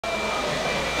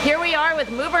Here we are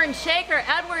with mover and shaker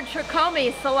Edward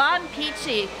Tricomi, Salon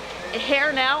Peachy.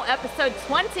 Hair Now, episode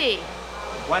 20.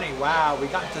 20, wow, we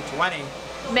got to 20.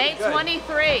 May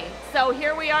 23. So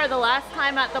here we are the last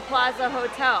time at the Plaza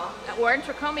Hotel. Warren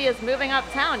Tricomi is moving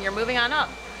uptown. You're moving on up.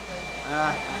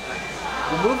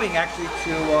 We're moving actually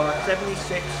to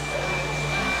 76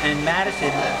 and Madison,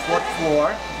 4th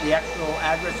floor. The actual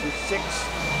address is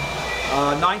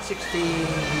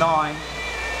 969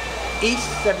 East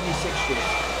 76th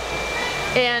Street.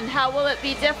 And how will it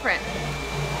be different?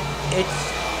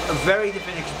 It's a very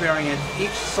different experience. Each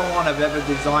salon I've ever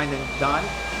designed and done,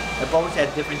 I've always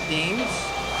had different themes.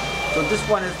 So this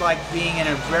one is like being in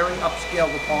a very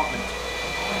upscale apartment.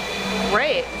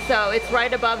 Great. So it's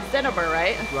right above Zinneber,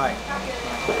 right? Right.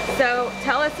 So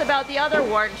tell us about the other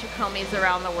Warren Tricomis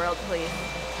around the world, please.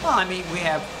 Well, I mean, we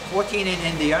have 14 in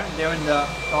India. They're in the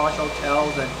Taj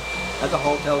hotels and other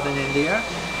hotels in India.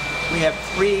 We have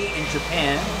 3 in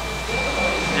Japan.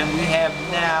 And we have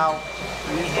now,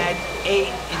 we had 8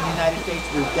 in the United States.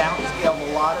 We've downscaled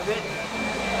a lot of it,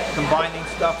 combining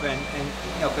stuff and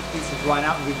you know, because pieces run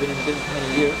out and we've been in the business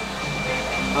many years.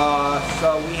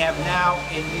 So we have now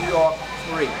in New York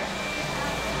 3.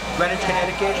 Greenwich,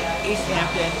 Connecticut, East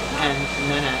Hampton, and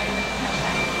Manhattan.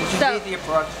 Which is easier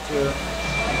for us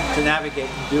to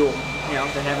navigate and do, you know,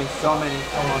 than having so many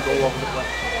salons all over the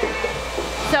place.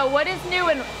 So what is new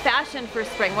in fashion for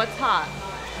spring? What's hot?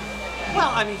 Well,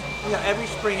 I mean, you know, every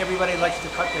spring everybody likes to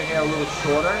cut their hair a little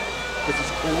shorter because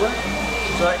it's cooler.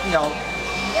 So, you know,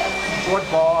 short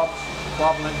bobs,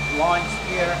 bob length lines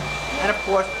here, and of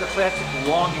course the classic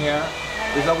long hair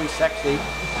is always sexy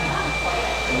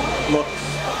looks.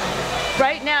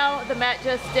 Right now, the Met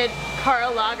just did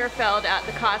Karl Lagerfeld at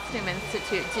the Costume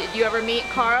Institute. Did you ever meet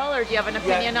Karl, or do you have an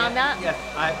opinion on that? Yes,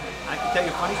 I can tell you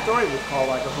a funny story with Karl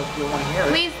Lagerfeld if you want to hear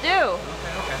it. Please do.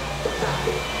 Okay.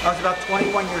 I was about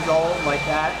 21 years old, like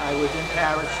that. I was in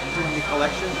Paris doing the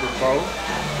collections with Vogue.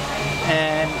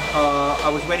 And I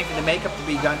was waiting for the makeup to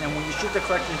be done. And when you shoot the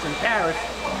collections in Paris,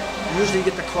 you usually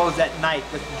get the clothes at night,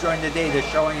 because during the day they're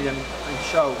showing them in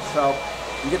shows. So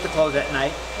you get the clothes at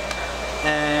night.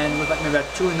 And it was like maybe about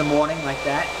 2 in the morning, like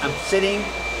that. I'm sitting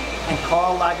in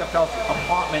Karl Lagerfeld's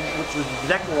apartment, which was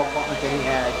the deco apartment that he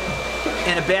had,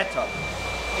 in a bathtub.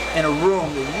 In a room,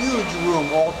 a huge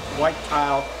room, all white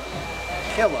tile,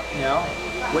 killer, you know,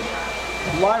 with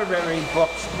library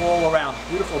books all around,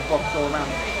 beautiful books all around.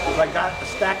 So I got a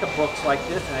stack of books like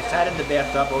this, and I sat in the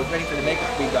bathtub. I was waiting for the makeup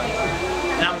to be done,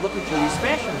 and I'm looking through these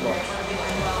fashion books.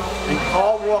 And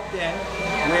Karl walked in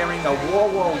wearing a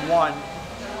World War I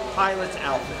pilot's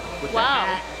outfit with the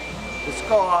hat, the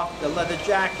scarf, the leather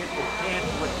jacket, the pants,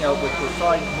 with, you know, with the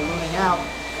sides ballooning out,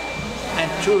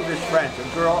 and 2 of his friends,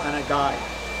 a girl and a guy.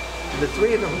 The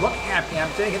 3 of them looking at me.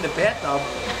 I'm sitting in the bathtub.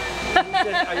 He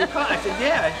said, "Are you coming?" I said,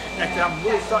 "Yeah." I said, "I'm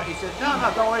really sorry." He said,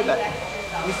 "No, don't worry about it."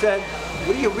 He said,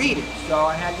 "What are you reading?" So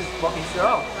I had this book. He said,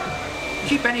 "Oh,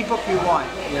 keep any book you want."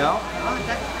 You know,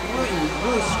 that's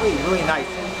really sweet, really nice.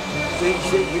 So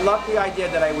he loved the idea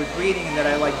that I was reading and that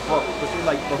I like books, because we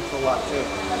like books a lot too.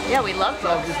 Yeah, we love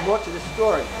books. So there's more to the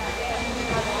story.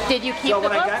 Did you keep the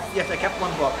books? Yes, I kept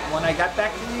 1 book. When I got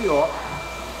back to New York,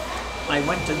 I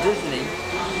went to Disney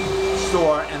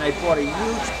store and I bought a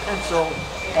huge pencil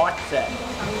art set,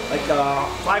 like a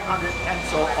 500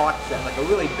 pencil art set, like a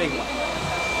really big one.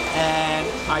 And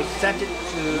I sent it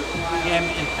to him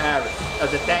in Paris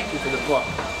as a thank you for the book.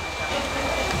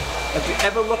 If you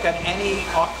ever look at any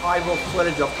archival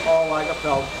footage of Karl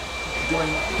Lagerfeld doing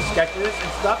sketches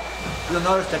and stuff, you'll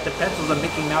notice that the pencils are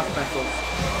Mickey Mouse pencils.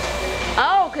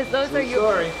 Oh, because those are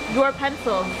your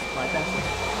pencils. My pencils.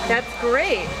 That's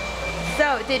great.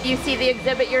 So, did you see the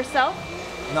exhibit yourself?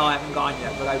 No, I haven't gone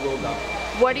yet, but I will go.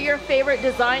 What are your favorite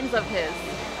designs of his?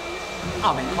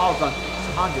 I mean, Karl's done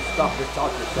tons of stuff, it's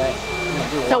hard to say.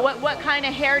 You know, so what kind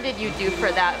of hair did you do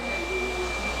for that?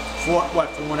 For what?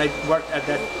 From when I worked at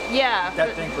that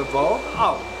thing for Vogue?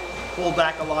 Oh, pulled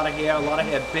back a lot of hair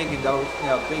big and those, you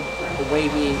know, big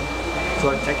wavy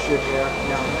sort of textured hair. You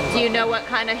know. Do you know what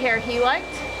kind of hair he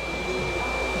liked?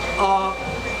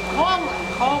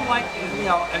 Karl liked, you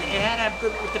know, and it had to have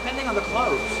good, depending on the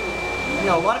clothes. You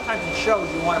know, a lot of times in shows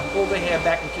you want to pull the hair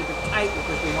back and keep it tight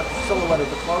because you want the silhouette of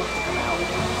the clothes to come out.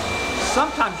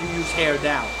 Sometimes you use hair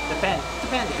down. Depends.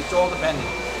 It's all dependent.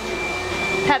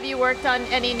 Have you worked on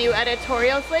any new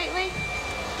editorials lately?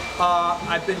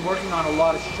 I've been working on a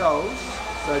lot of shows.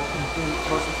 So I've been doing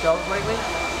lots of shows lately.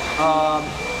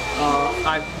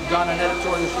 I've done an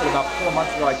editorial shoot about 4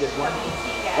 months ago. I did one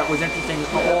that was interesting,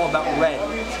 all about red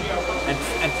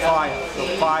and fire. So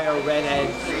fire,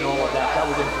 redheads, and all of that. That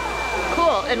was interesting.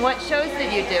 Cool. And what shows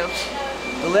did you do?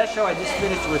 The last show I just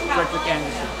finished with Frederick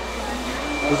Anderson.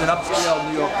 It was an upscale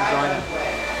New York designer.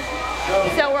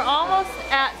 So we're almost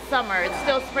at summer. It's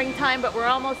still springtime, but we're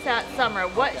almost at summer.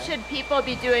 What should people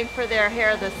be doing for their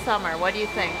hair this summer? What do you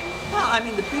think? Well, I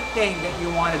mean, the big thing that you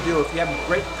want to do, if you have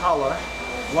great color,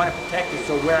 you want to protect it,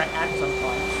 so wear a hat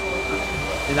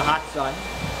sometimes in the hot sun.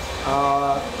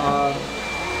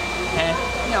 And,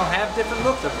 you know, have different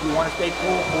looks. If you want to stay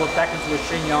cool, pull it back into a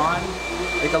chignon,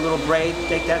 make a little braid,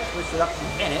 take that, twist it up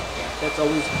and pin it. That's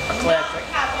always a classic.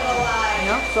 You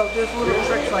know, so there's little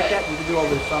tricks like that you can do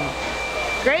over the summer.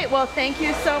 Great. Well, thank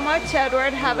you so much,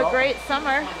 Edward. Have a great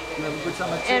summer. You have a good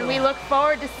summer too. And we look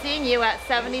forward to seeing you at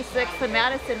 76th and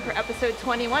Madison for episode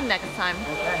 21 next time.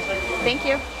 Okay. Thank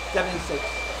you. 76.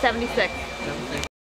 76. 76.